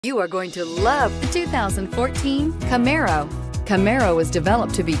You are going to love the 2014 Camaro. Camaro is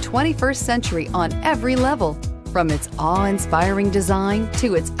developed to be 21st century on every level, from its awe-inspiring design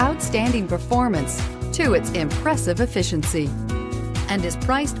to its outstanding performance to its impressive efficiency, and is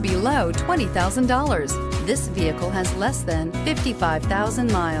priced below $20,000. This vehicle has less than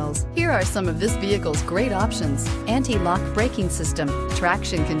 55,000 miles. Here are some of this vehicle's great options: anti-lock braking system,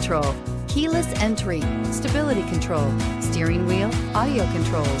 traction control, keyless entry, stability control, steering wheel audio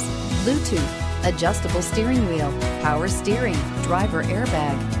controls, Bluetooth, adjustable steering wheel, power steering, driver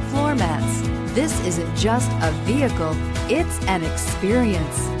airbag, floor mats. This isn't just a vehicle, it's an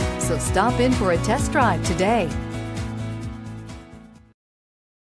experience. So stop in for a test drive today.